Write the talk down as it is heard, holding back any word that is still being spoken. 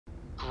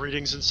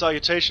Greetings and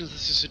salutations,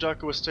 this is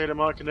Sudaku with State of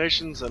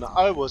Machinations, and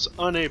I was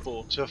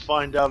unable to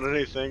find out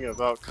anything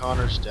about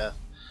Connor's death.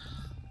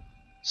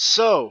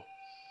 So...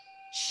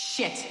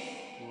 Shit.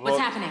 What's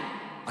happening?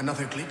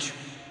 Another glitch?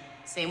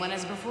 Same one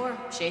as before.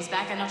 Shay's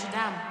back at Notre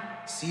Dame.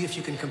 See if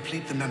you can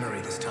complete the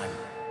memory this time.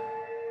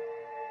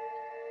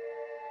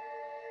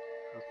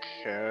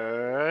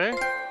 Okay...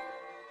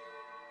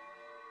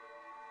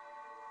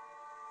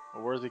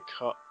 A worthy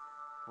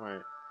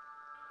Wait...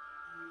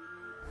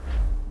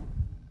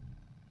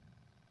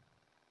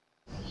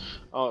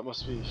 Oh, it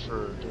must be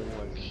for doing,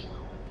 like...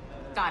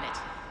 Got it.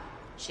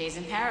 Shay's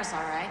in Paris,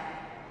 alright.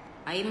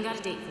 I even got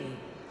a date for you.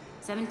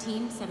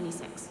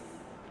 1776.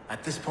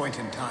 At this point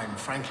in time,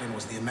 Franklin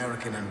was the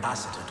American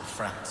ambassador to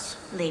France.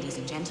 Ladies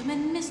and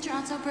gentlemen, Mr.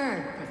 Otto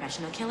Berg,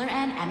 professional killer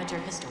and amateur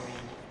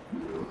historian.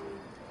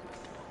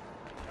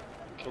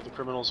 Kill the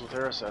criminals with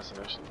air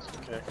assassinations.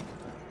 Okay.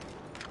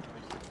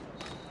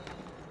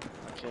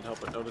 I can't help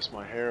but notice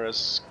my hair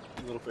is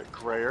a little bit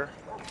grayer.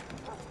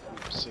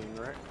 You've seen,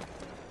 right?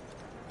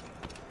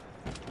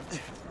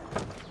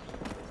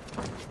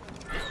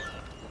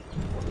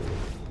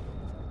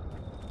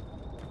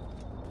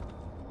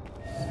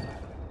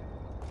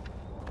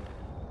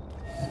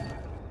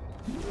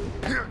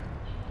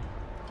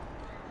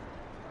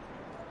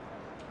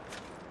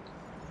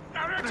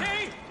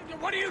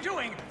 What are you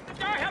doing?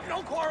 I have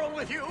no quarrel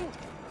with you!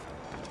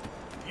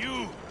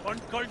 You,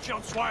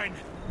 uncultured swine!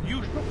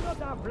 You should not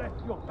have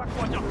left your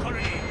backwater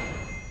colony!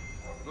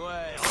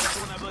 Ouais,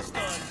 retourne à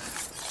Boston.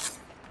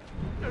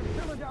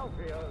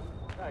 Philadelphia,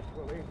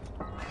 actually.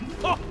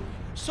 Oh,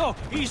 so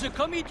he's a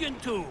comedian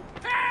too!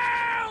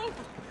 Help!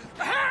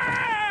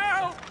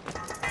 Help!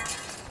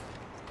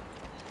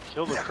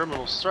 Kill the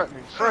criminals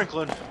threatening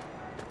Franklin.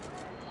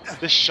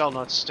 This shall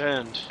not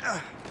stand.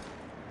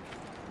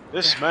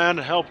 This man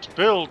helped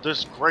build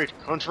this great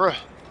country,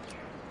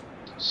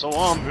 so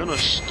I'm gonna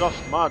stuff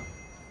my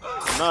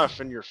knife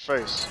in your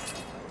face.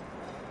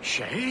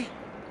 Shay?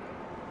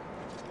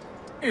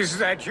 Is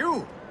that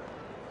you?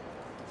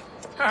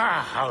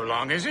 How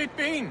long has it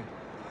been?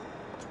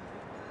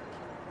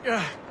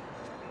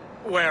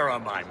 Where are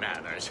my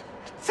manners?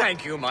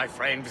 Thank you, my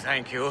friend,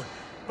 thank you.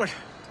 But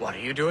what are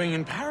you doing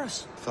in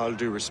Paris? With all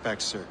due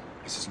respect, sir,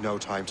 this is no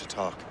time to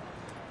talk.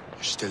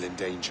 You're still in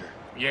danger.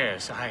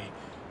 Yes,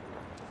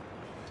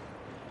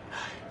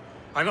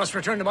 I must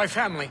return to my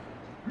family.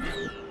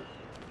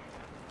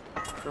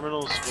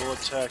 Criminals will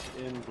attack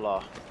in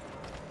blah.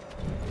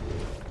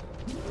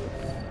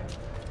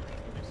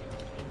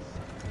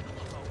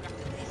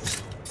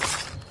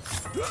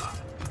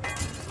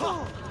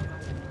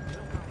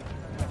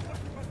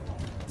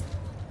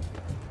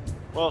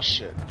 Well,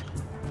 shit.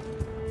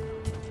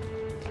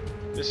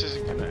 This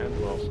isn't gonna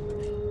end well for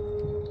me.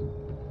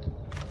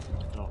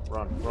 No,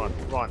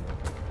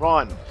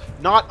 run!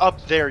 Not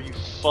up there, you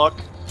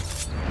fuck!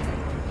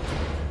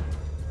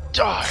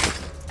 Die!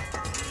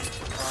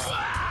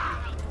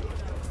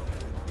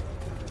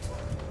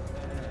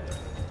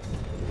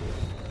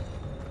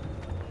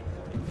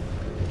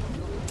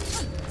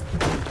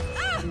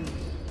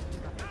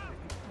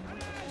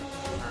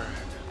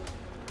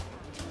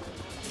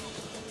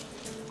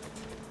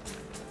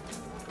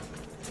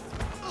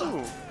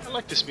 Ooh, I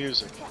like this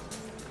music.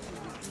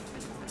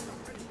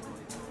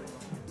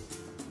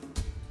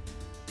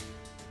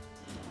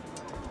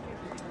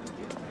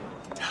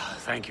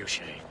 Thank you,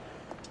 Shay.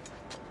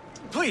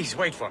 Please,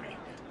 wait for me.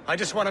 I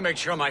just want to make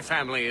sure my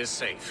family is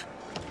safe.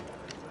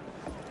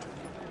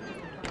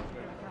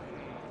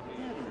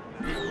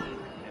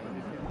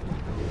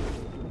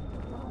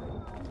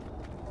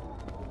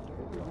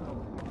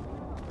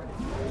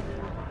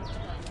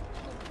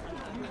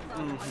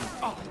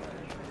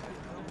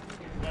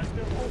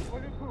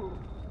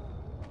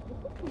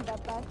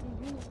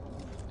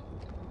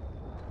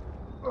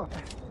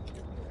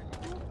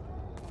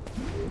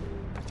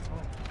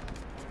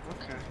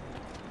 Okay.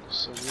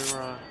 So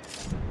you're, a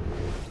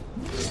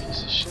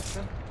piece of shit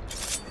then?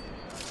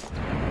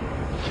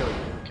 Kill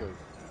you.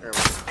 There we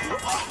go.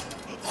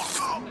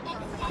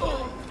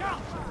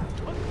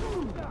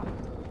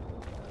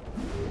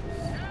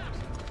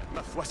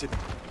 Ma foi, c'est...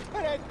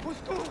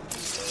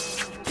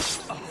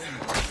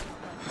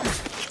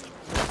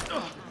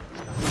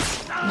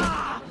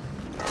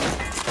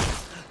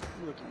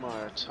 Look at my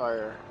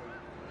attire.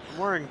 I'm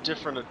wearing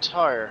different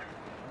attire.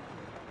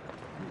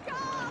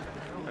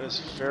 That is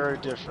very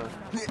different.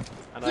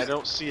 And I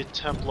don't see a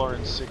Templar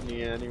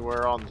insignia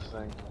anywhere on the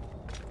thing.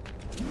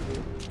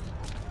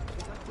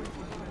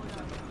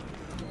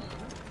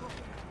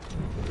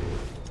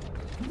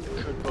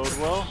 Could bode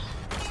well.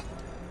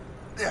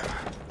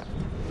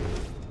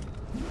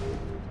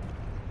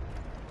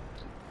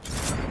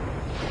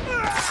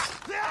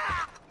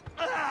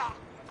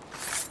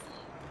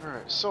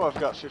 Alright, so I've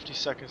got 50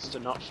 seconds to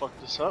not fuck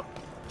this up.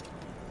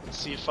 Let's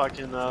see if I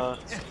can,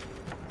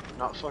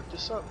 not fuck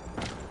this up.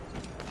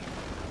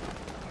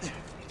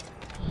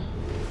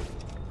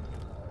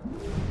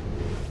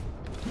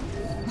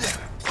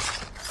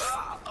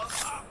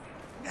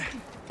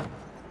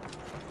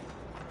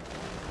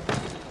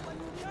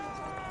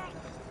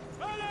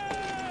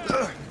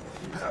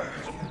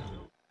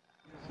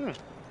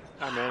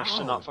 I managed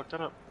to not fuck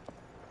that up.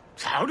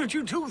 How did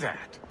you do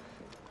that?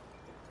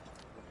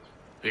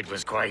 It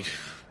was quite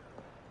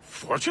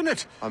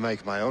fortunate. I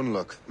make my own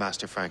luck,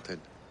 Master Franklin,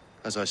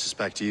 as I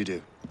suspect you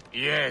do.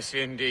 Yes,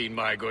 indeed,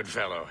 my good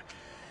fellow.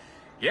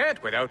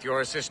 Yet, without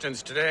your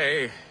assistance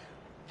today...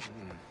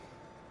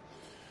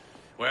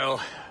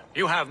 Well,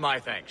 you have my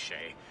thanks,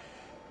 Shay.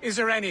 Is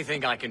there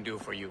anything I can do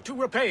for you to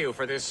repay you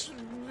for this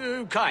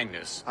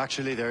kindness?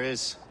 Actually, there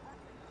is.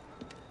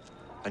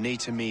 I need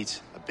to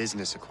meet a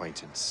business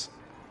acquaintance.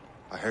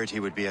 I heard he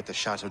would be at the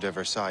Chateau de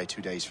Versailles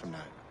 2 days from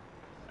now.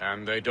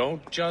 And they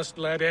don't just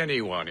let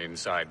anyone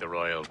inside the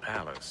royal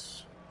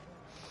palace.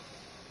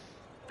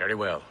 Very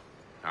well.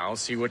 I'll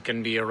see what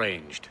can be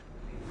arranged.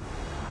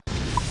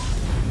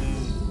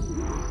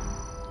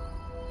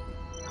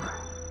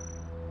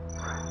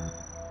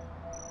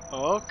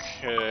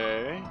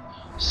 Okay.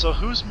 So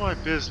who's my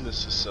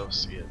business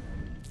associate?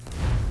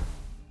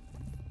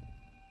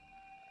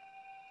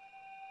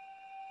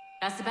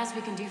 That's the best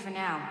we can do for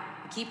now.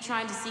 We keep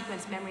trying to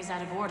sequence memories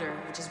out of order,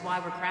 which is why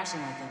we're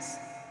crashing like this.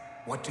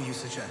 What do you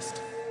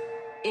suggest?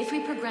 If we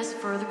progress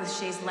further with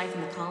Shay's life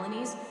in the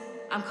colonies,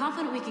 I'm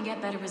confident we can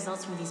get better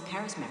results from these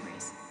Paris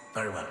memories.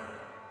 Very well.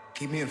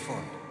 Keep me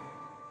informed.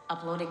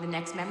 Uploading the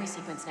next memory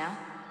sequence now.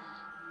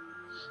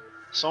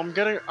 So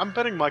I'm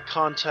betting my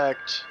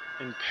contact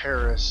in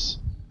Paris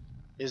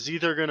is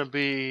either gonna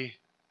be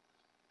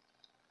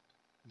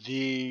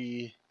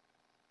the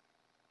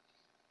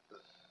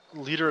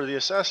leader of the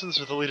Assassins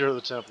or the leader of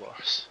the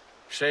Templars.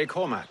 Shay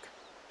Cormac,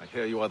 I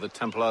hear you are the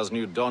Templars'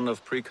 new don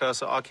of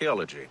precursor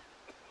archaeology.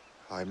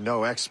 I'm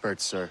no expert,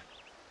 sir.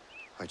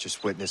 I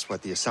just witnessed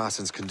what the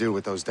Assassins can do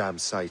with those damn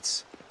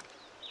sites.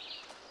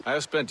 I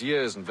have spent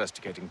years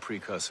investigating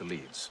precursor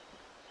leads.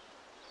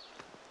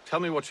 Tell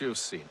me what you have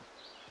seen.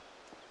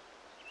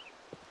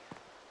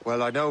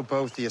 Well, I know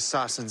both the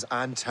Assassins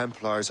and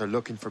Templars are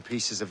looking for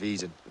pieces of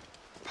Eden.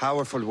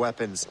 Powerful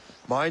weapons,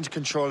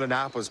 mind-controlling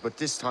apples, but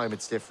this time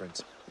it's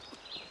different.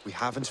 We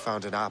haven't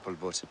found an apple,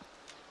 but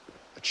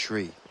a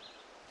tree.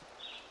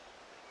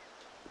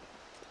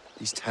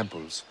 These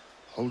temples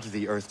hold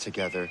the earth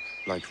together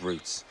like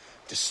roots.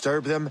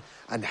 Disturb them,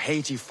 and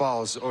Haiti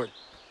falls, or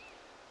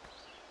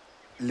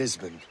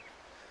Lisbon,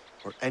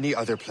 or any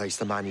other place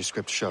the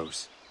manuscript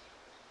shows.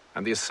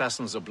 And the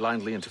Assassins are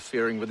blindly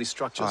interfering with these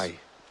structures? Aye.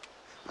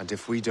 And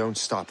if we don't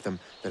stop them,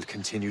 they'll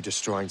continue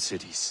destroying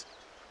cities.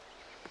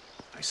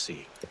 I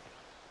see.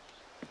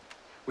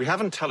 We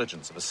have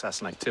intelligence of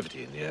assassin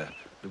activity near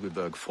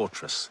Louisburg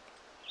Fortress.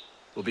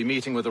 We'll be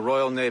meeting with a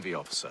Royal Navy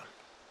officer,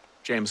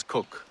 James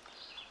Cook.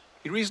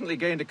 He recently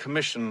gained a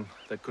commission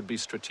that could be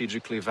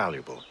strategically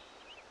valuable.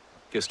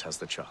 Gist has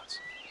the charts.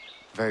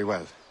 Very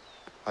well.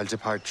 I'll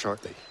depart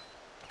shortly.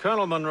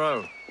 Colonel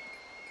Monroe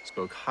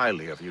spoke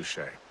highly of you,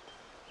 Shay.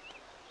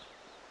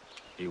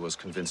 He was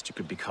convinced you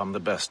could become the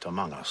best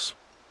among us.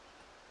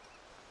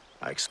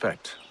 I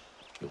expect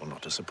you will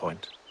not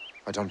disappoint.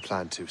 I don't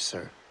plan to,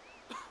 sir.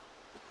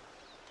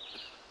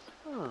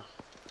 Huh.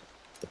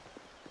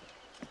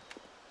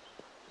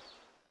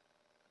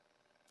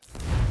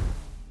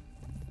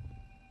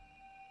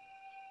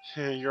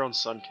 Your own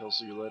son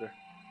kills you later.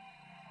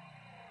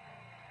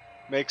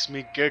 Makes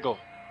me giggle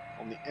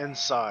on the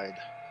inside.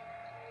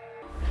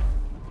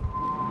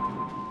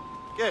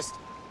 Guest,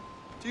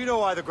 do you know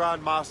why the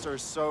Grand Master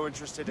is so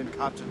interested in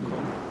Captain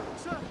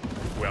Cook?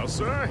 Well,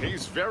 sir,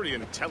 he's very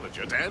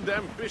intelligent and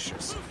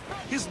ambitious.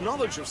 His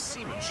knowledge of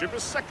seamanship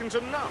is second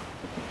to none.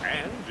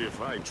 And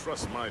if I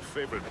trust my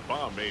favorite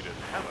barmaid in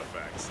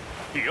Halifax,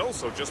 he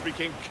also just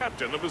became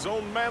captain of his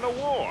own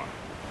man-of-war.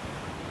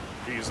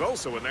 He's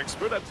also an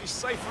expert at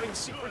deciphering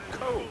secret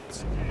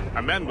codes.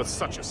 A man with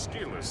such a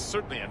skill is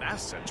certainly an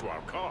asset to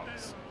our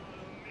cause.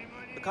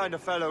 The kind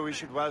of fellow we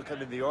should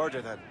welcome in the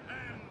Order, then.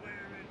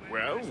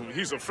 Well,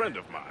 he's a friend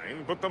of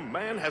mine, but the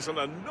man has an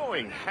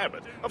annoying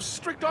habit of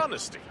strict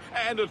honesty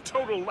and a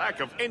total lack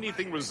of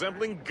anything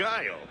resembling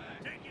guile.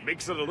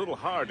 Makes it a little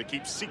hard to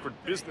keep secret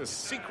business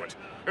secret,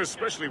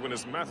 especially when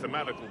his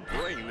mathematical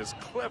brain is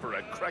clever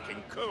at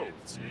cracking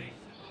codes.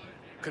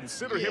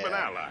 Consider him an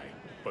ally,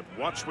 but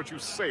watch what you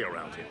say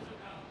around him.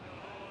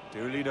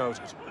 Duly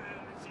noted.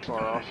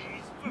 Far off.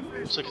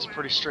 Looks like it's a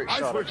pretty straight I've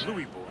shot. heard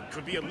Louisbourg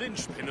could be a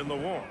linchpin in the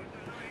war.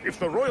 If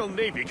the Royal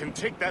Navy can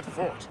take that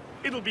fort,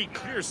 it'll be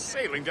clear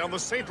sailing down the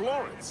St.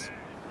 Lawrence.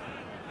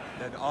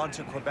 Then on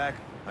to Quebec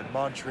and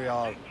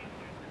Montreal.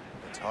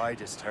 The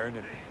tide is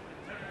turning.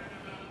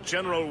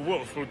 General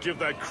Wolfe will give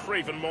that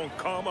craven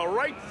Montcalm a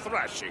right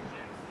thrashing.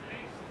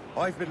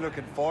 I've been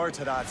looking forward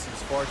to that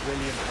since Fort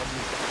William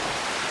Henry.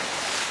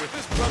 With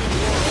this bloody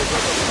war over,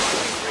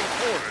 the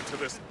bring order to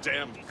this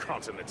damned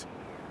continent.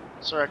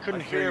 Sorry, I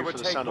couldn't I hear fear you it for would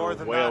the take sound more of a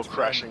than whale that,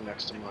 crashing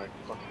next to my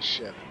fucking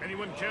ship.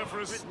 Anyone care for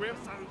a swim?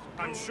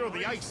 I'm sure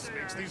the ice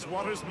makes these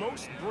waters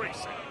most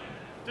bracing.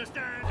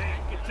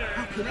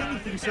 How can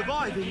anything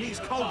survive in these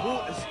cold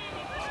waters?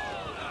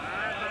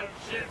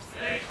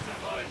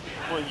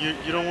 Well,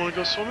 you don't want to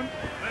go swimming?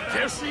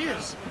 There she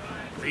is.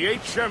 The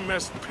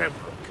HMS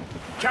Pembroke,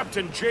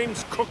 Captain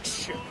James Cook's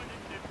ship.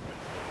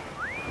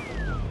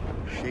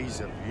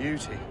 She's a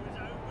beauty.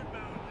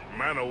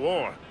 Man of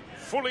war,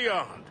 fully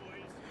armed.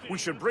 We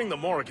should bring the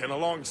Morrigan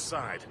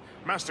alongside.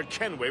 Master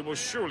Kenway will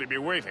surely be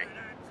waiting.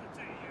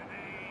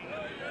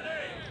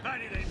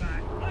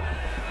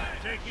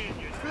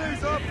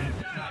 Please up!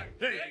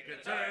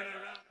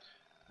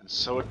 And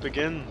so it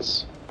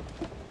begins.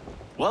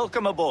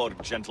 Welcome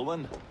aboard,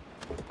 gentlemen.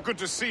 Good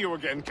to see you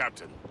again,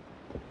 Captain.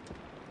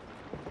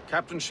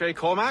 Captain Shay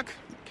Cormac,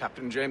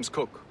 Captain James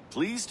Cook.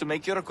 Pleased to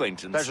make your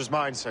acquaintance. Pleasure's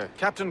mine, sir.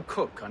 Captain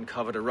Cook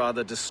uncovered a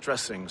rather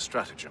distressing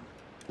stratagem,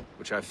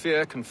 which I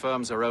fear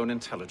confirms our own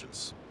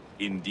intelligence.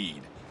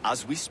 Indeed.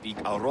 As we speak,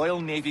 our Royal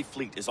Navy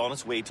fleet is on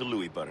its way to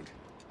Louisburg.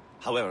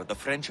 However, the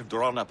French have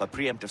drawn up a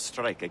preemptive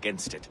strike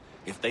against it,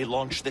 if they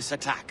launch this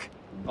attack.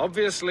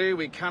 Obviously,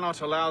 we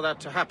cannot allow that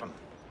to happen.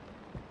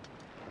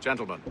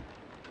 Gentlemen,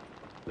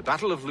 the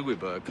Battle of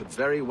Louisburg could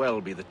very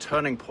well be the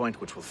turning point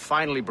which will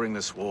finally bring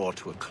this war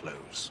to a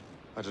close.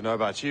 I don't know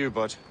about you,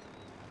 but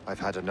I've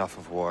had enough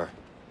of war.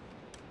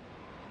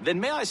 Then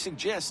may I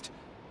suggest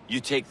you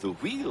take the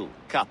wheel,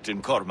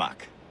 Captain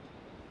Cormac?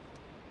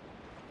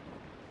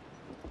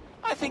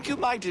 I think you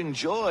might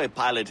enjoy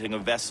piloting a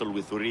vessel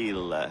with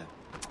real,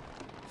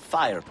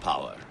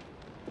 firepower.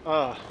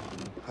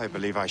 I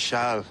believe I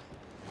shall,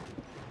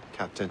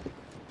 Captain.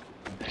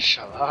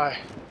 Shall I?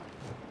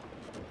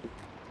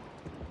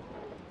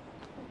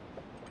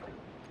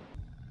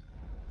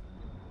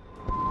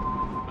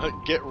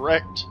 Get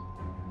wrecked.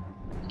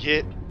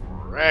 Get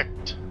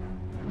wrecked.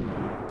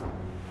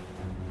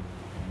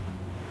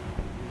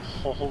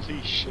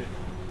 Holy shit.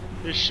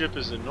 This ship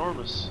is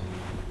enormous.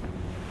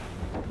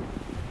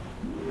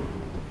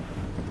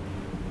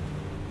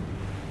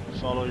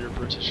 Follow your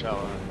British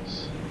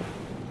allies.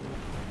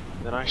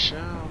 Then I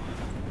shall.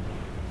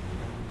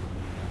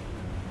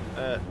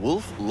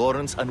 Wolfe,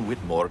 Lawrence, and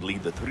Whitmore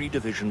lead the 3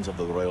 divisions of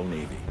the Royal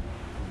Navy.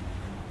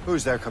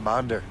 Who's their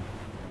commander?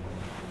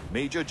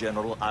 Major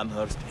General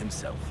Amherst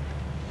himself,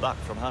 back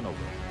from Hanover.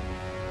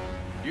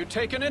 You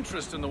take an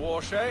interest in the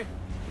war, Shay?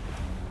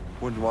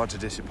 Wouldn't want to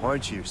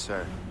disappoint you,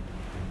 sir.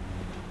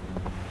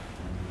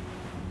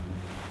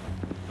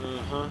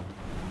 Uh-huh.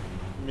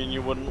 I mean,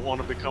 you wouldn't want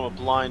to become a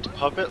blind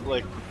puppet,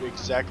 like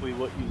exactly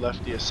what you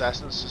left the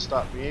assassins to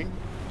stop being?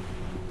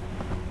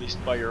 At least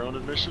by your own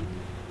admission.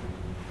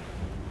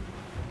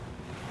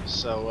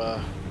 So,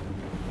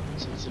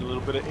 since a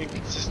little bit of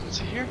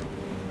inconsistency here.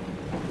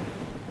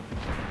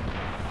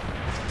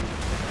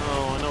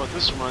 Oh, I know what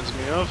this reminds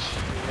me of.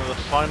 One of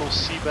the final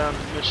Seabound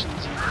missions in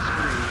 3.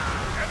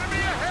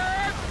 Enemy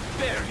ahead!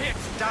 They're hit!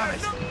 Damn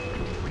it!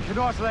 We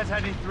cannot let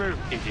any through.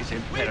 It is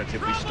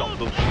imperative we stop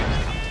those ships.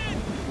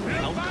 The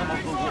outcome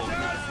of the war will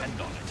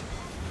depend on it.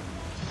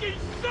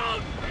 She's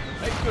sunk!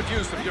 Make good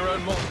use of your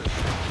own mortars. It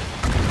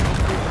will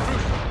prove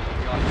crucial if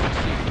we are to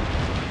succeed.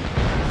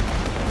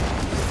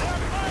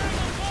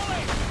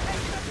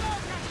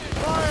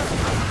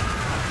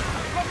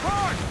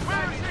 Report!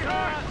 Where is she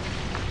hurt?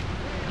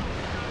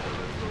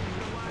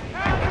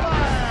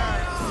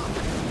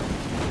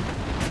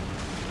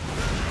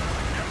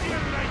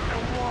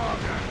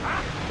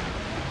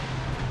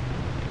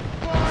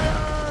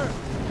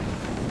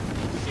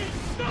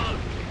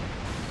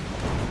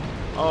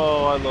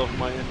 Oh, I love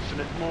my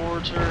infinite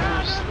mortars. They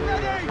are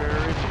very cool.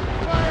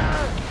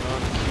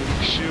 Gonna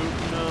keep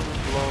shooting them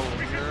and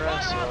blowing your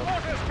ass up.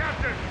 Mortars,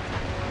 Captain!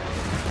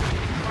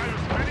 Fire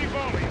as many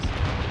volleys.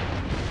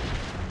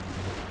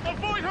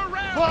 Avoid her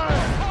round!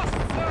 Fire!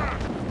 Sir!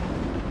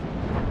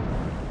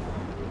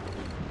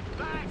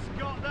 Thanks,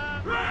 got that!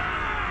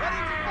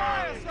 Ready to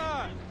fire,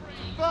 sir!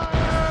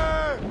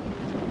 Fire!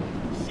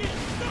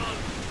 She's done!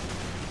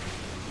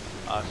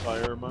 I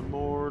fire my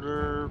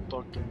mortar,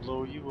 fucking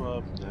blow you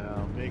up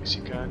now, makes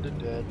you kinda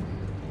dead.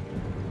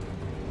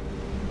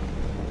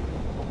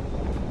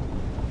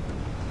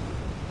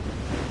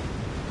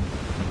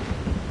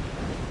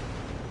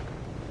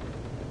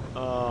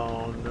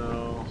 Oh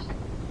no.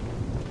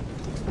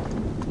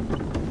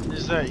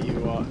 Is that you?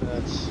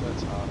 That's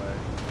hot,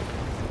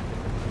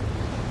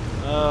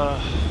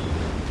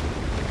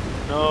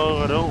 no,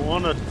 I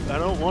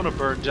don't wanna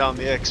burn down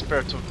the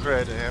Experto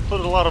Crede. I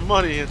put a lot of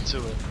money into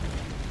it.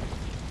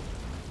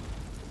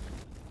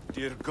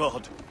 Dear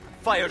God,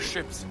 fire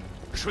ships!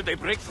 Should they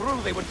break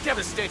through, they would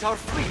devastate our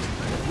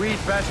fleet.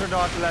 We'd better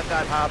not let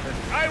that happen.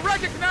 I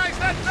recognize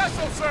that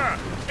vessel, sir!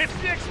 It's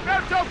the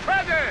Experto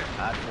Crede!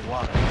 Add to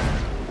what?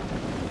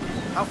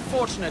 How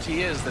fortunate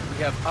he is that we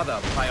have other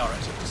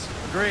priorities.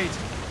 Agreed.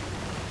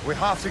 We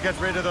have to get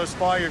rid of those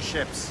fire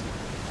ships.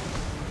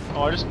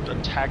 Oh, I just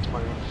attacked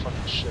my own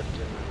fucking ship,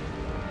 didn't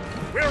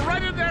I? We're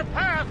right in their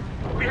path!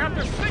 We have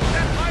to sink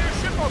that fire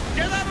ship or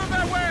get out of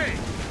their way!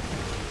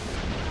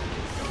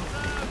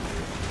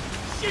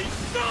 She's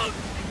sunk!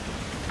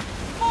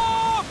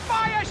 More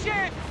fire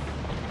ships!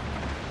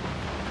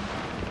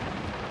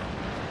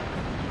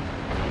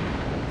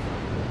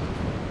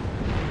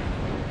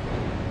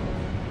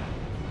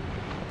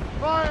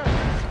 Fire!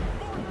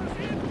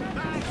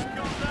 Thanks,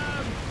 got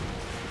them!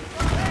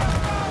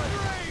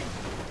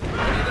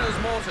 Ready those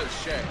mortars,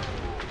 Shay.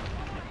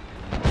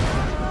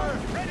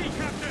 Ready,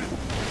 Captain!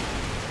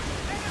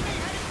 Enemy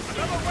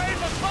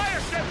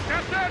ships,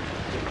 Captain!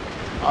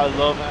 I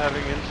love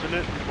having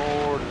infinite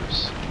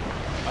mortars.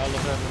 I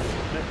love having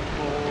infinite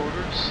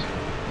mortars.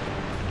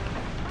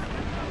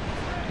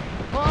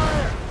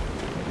 Fire!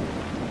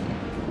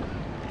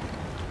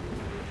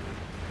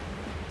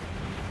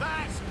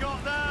 That's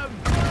got them!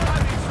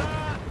 Ready,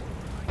 sir!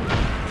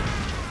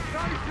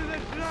 Right to the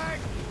flag!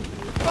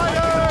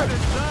 Fire!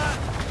 Sir!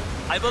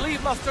 I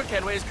believe Master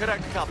Kenway is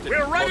correct, Captain.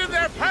 We're right in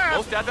their path!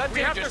 Most We have to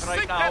advantageous right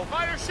sink now. that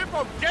fire ship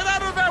or get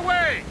out of their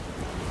way!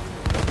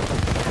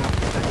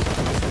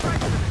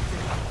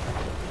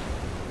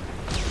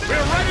 We're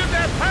right in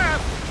their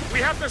path! We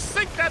have to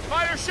sink that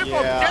fire ship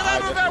or get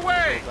out of their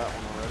way! That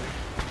one already.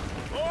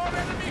 More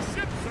enemy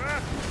ships,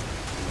 sir!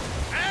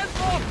 And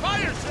more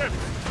fire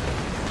ships!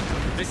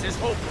 This is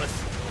hopeless.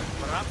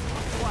 Perhaps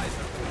much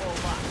wiser to fall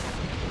back.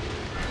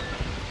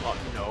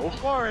 No.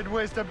 Foreign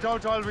wisdom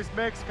don't always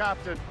mix,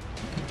 Captain.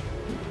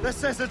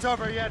 This isn't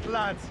over yet,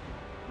 lads.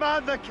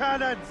 Man the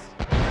cannons!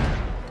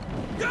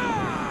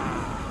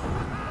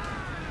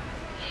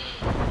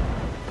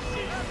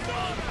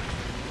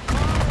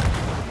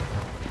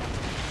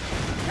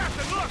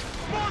 Captain, look!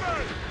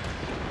 Mortars!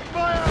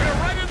 Fire! We're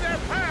right in their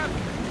path!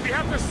 We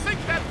have to sink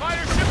that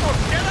fire ship or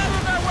get out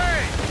of their way!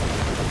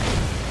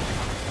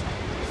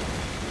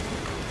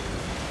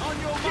 On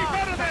your Keep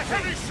mark, out of their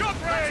heavy shot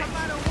range!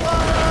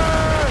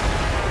 Fire!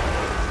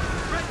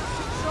 British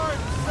short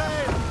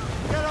sail!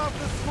 Get off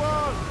the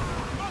squall!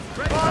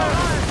 Fire!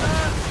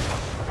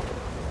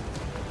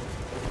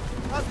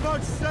 As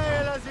much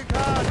sail as you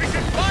can! We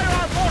should fire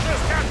our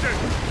mortars, Captain!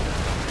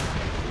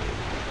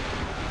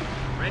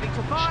 Ready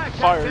to fire,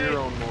 Captain! Fire your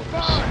own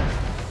mortars.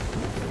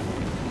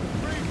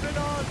 Brief it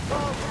on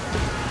top!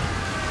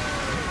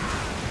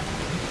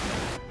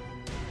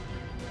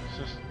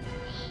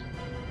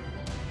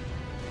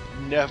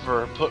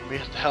 Never put me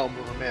at the helm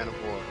of a man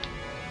of war.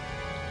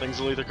 Things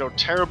will either go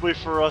terribly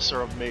for us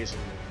or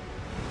amazingly.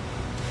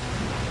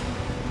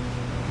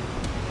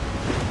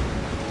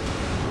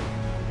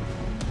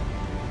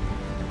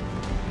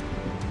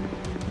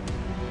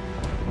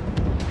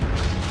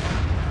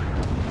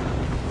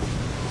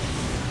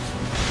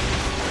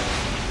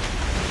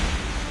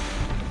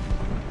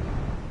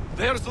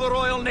 There's the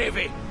Royal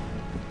Navy.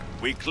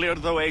 We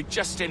cleared the way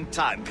just in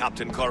time,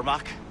 Captain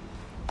Cormac.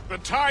 The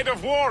tide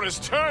of war is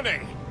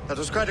turning! That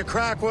was quite a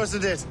crack,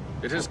 wasn't it?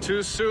 It is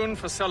too soon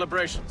for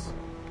celebrations.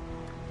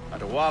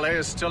 Adewale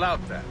is still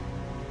out there.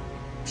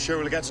 Sure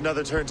we'll get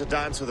another turn to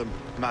dance with him,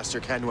 Master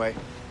Kenway.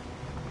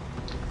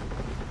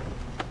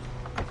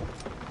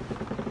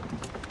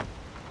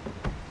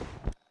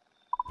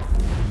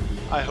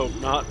 I hope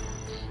not.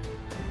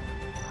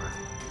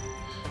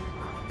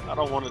 I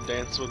don't want to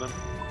dance with him.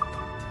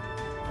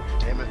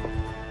 Damn it.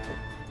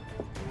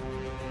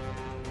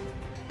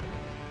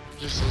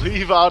 Just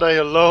leave Ade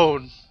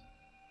alone.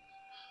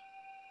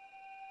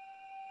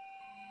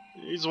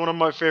 He's one of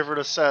my favorite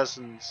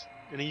assassins,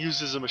 and he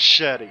uses a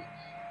machete.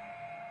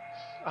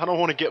 I don't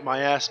want to get my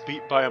ass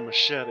beat by a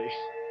machete.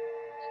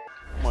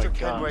 Oh my Mr.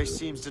 God. Kenway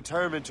seems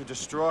determined to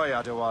destroy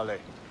Adewale.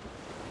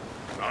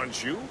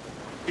 Aren't you?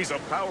 He's a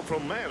powerful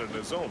man in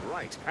his own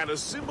right, and a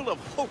symbol of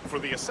hope for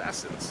the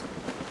assassins.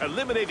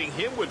 Eliminating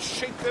him would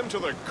shake them to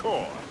their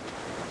core.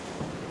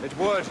 It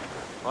would,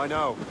 I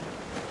know.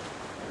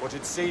 But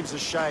it seems a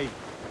shame.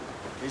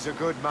 He's a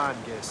good man,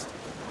 Gist.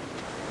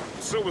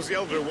 So was the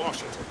Elder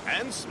Washington,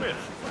 and Smith.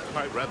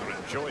 I rather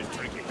enjoyed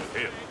drinking with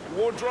him.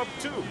 Wardrop,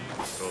 too,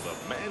 though the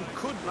man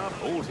could not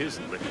hold his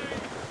liquor.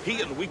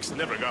 He and Weeks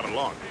never got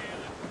along.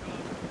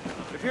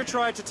 If you're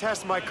trying to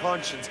test my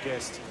conscience,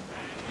 Gist,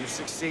 you've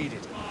succeeded.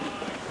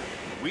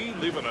 We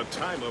live in a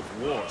time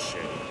of war,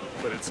 Shane,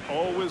 but it's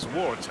always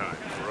wartime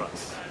for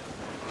us.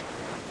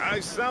 I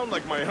sound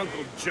like my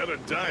Uncle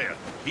Jedediah.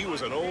 He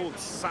was an old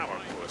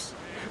sourpuss.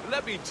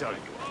 Let me tell you.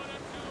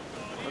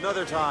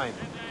 Another time,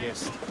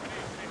 Gist.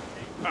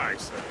 Aye,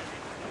 sir.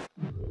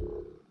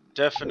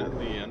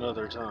 Definitely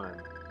another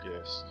time,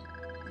 yes.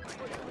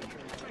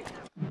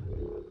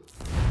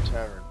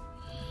 Tavern.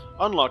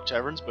 Unlock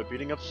taverns by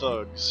beating up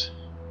thugs.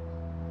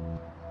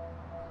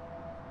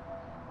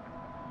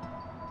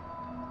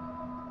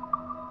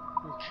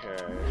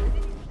 Okay.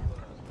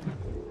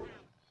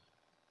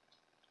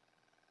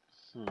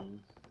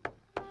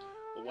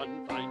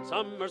 One fine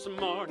summer's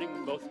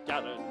morning, both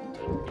gallant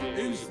and gay.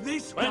 Who's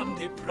this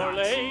 24 brat?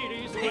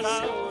 ladies went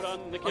out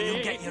on the Or you'll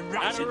quay, get your and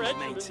rations, a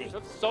regiment matey.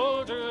 of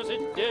soldiers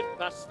it did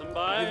pass them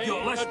by. You've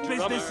got less A business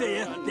drummer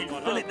here and than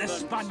one Philip of the them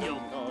Spaniel.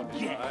 sang on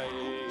Yeah. high.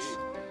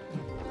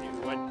 He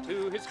went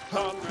to his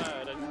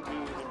comrade and to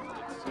him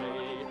did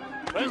say,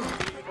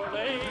 24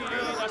 ladies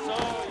I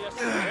saw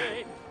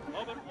yesterday.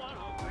 Oh, but one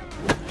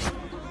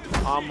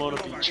of I'm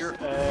gonna beat your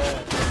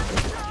ass.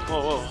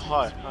 Whoa, whoa,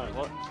 hi,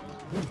 what?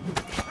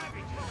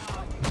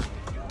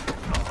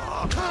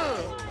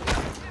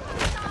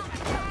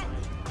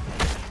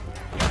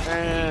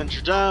 And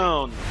you're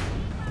down!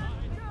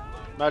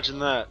 Imagine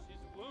that.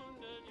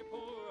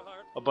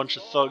 A bunch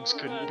of thugs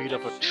couldn't beat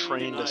up a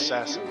trained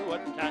assassin.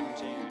 What can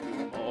she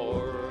do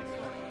more?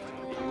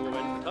 He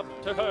went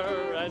up to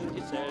her and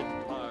he said,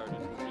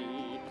 pardon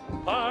me,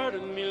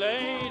 Pardon me,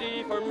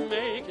 lady, for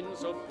making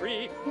so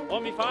free. Oh,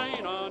 me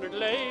fine honored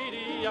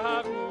lady, you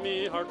have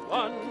me heart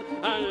won.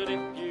 And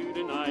if you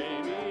deny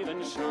me,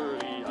 then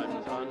surely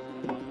I'm done.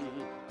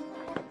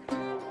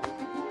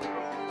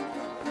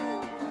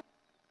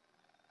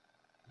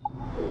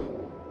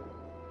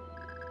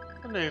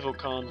 A naval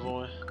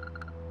convoy.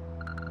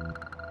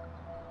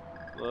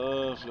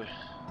 Lovely.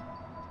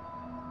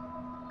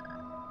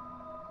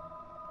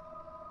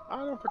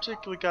 I don't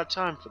particularly got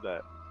time for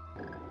that.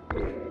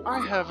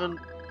 I haven't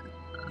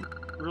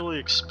really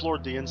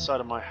explored the inside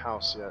of my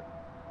house yet.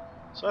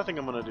 So I think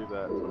I'm gonna do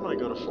that. I'm gonna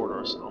go to Fort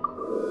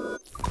Arsenal.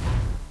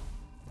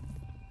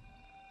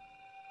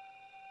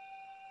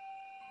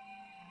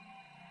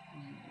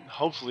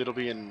 Hopefully it'll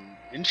be an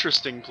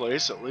interesting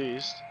place at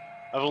least.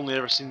 I've only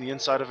ever seen the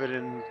inside of it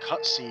in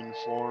cutscene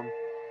form.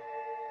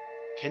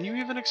 Can you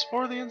even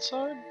explore the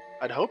inside?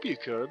 I'd hope you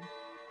could.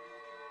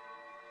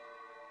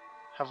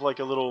 Have like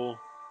a little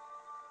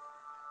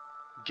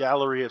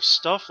gallery of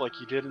stuff like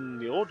you did in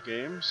the old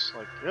games.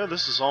 Like, yeah,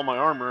 this is all my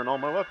armor and all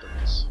my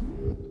weapons.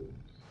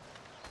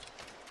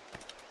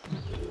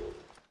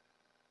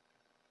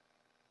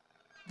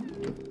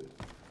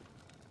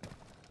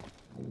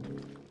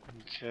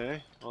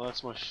 Okay, well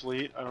that's my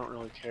fleet. I don't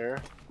really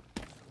care.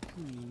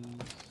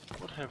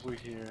 What have we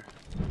here?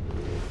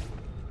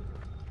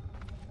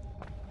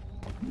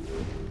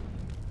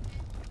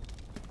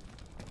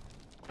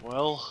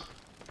 Well,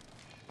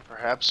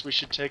 perhaps we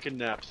should take a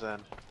nap then.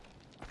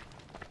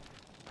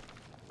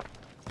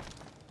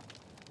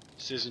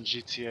 This isn't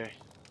GTA.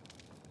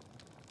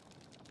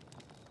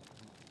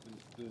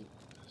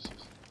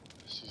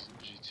 This isn't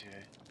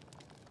GTA.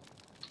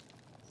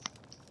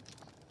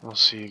 I'll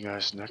see you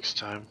guys next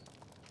time.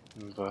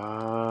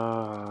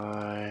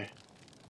 Bye.